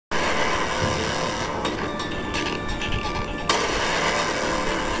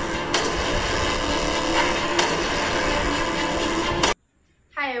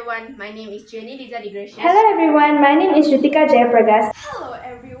everyone, my name is Jenny Liza Digresius. Hello everyone, my name is Ritika Jayapragas. Hello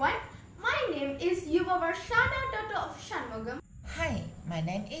everyone, my name is Yuvavarshana Dr. of Shanmugam. Hi, my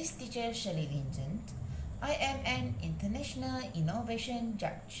name is teacher Shirley Linton. I am an international innovation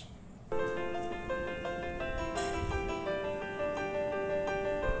judge.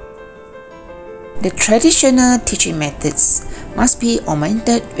 The traditional teaching methods must be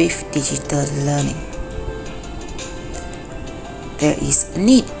augmented with digital learning. There is a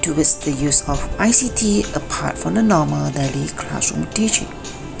need towards the use of ICT apart from the normal daily classroom teaching.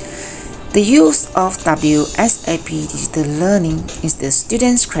 The use of Wsap digital learning is the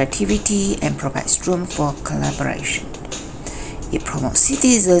students' creativity and provides room for collaboration. It promotes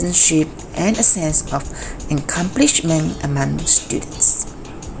citizenship and a sense of accomplishment among students.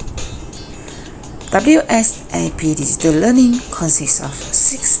 Wsap digital learning consists of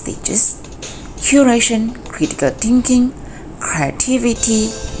 6 stages: curation, critical thinking,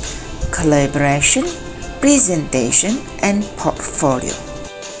 creativity, collaboration, presentation, and portfolio.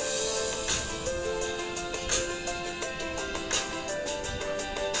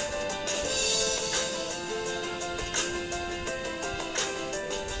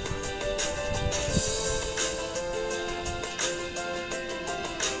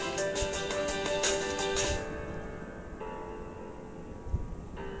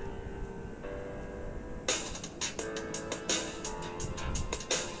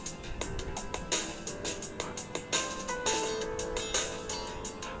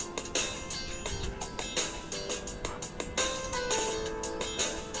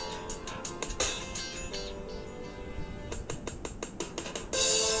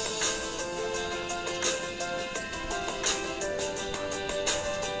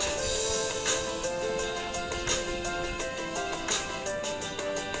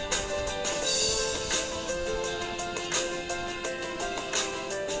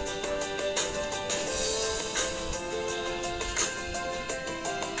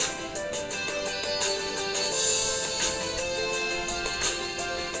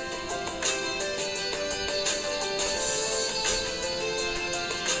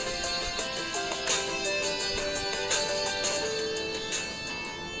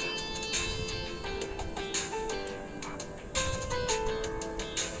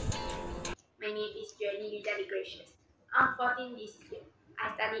 My name is Jenny Liza Digresius. I'm 14 this year.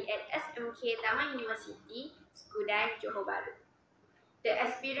 I study at SMK Taman University, Skudai, Johor Bahru. The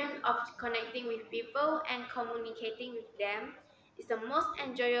experience of connecting with people and communicating with them is the most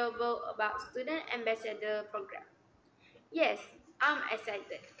enjoyable about Student Ambassador program. Yes, I'm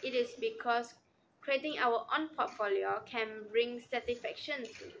excited. It is because creating our own portfolio can bring satisfaction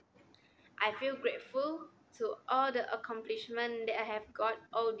to me. I feel grateful to all the accomplishments that I have got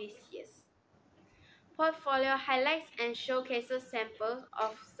all these years. Portfolio highlights and showcases samples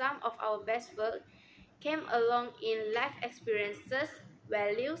of some of our best work came along in life experiences,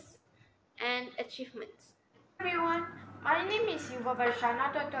 values, and achievements. Everyone, my name is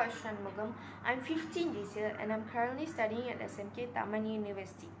Yuvavarshana Dr. Shanmugam. I'm 15 this year and I'm currently studying at SMK Taman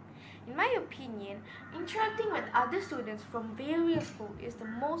University. In my opinion, interacting with other students from various schools is the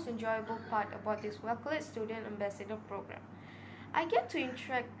most enjoyable part about this well-college student ambassador program. I get to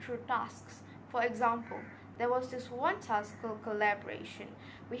interact through tasks. For example, there was this one task called collaboration.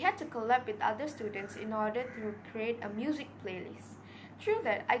 We had to collab with other students in order to create a music playlist. Through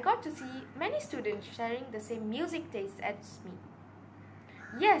that, I got to see many students sharing the same music taste as me.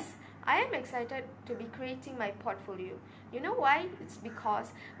 Yes, I am excited to be creating my portfolio. You know why? It's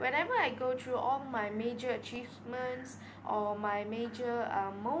because whenever I go through all my major achievements or my major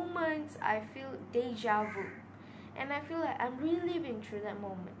moments, I feel deja vu. And I feel like I'm reliving through that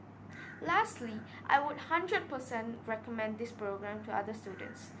moment. Lastly, I would 100% recommend this program to other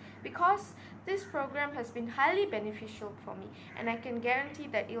students because this program has been highly beneficial for me and I can guarantee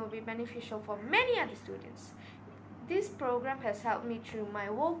that it will be beneficial for many other students. This program has helped me through my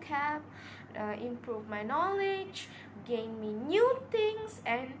vocab, improve my knowledge, gain me new things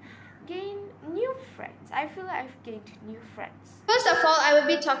and gain new friends. I feel like I've gained new friends. First of all, I will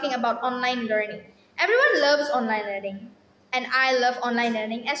be talking about online learning. Everyone loves online learning. And I love online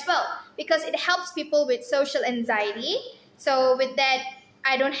learning as well because it helps people with social anxiety. So with that,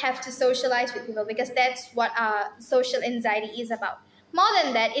 I don't have to socialize with people because that's what social anxiety is about. More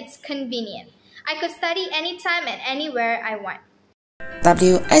than that, it's convenient. I could study anytime and anywhere I want.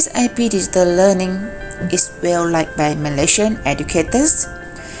 Wsap digital learning is well liked by Malaysian educators.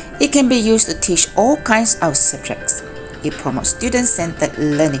 It can be used to teach all kinds of subjects. It promotes student-centered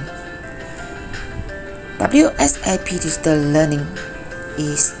learning. Wsap digital learning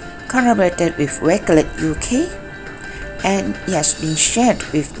is collaborated with Regulate UK, and it has been shared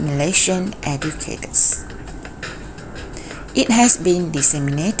with Malaysian educators. It has been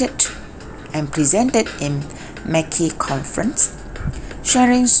disseminated and presented in Meki Conference,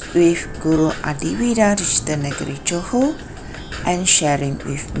 sharing with Guru Adiwida Digital Negeri Johor, and sharing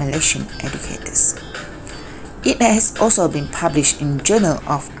with Malaysian educators. It has also been published in Journal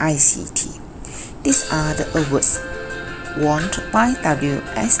of ICT. These are the awards won by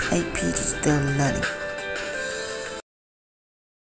Wsap Digital Learning.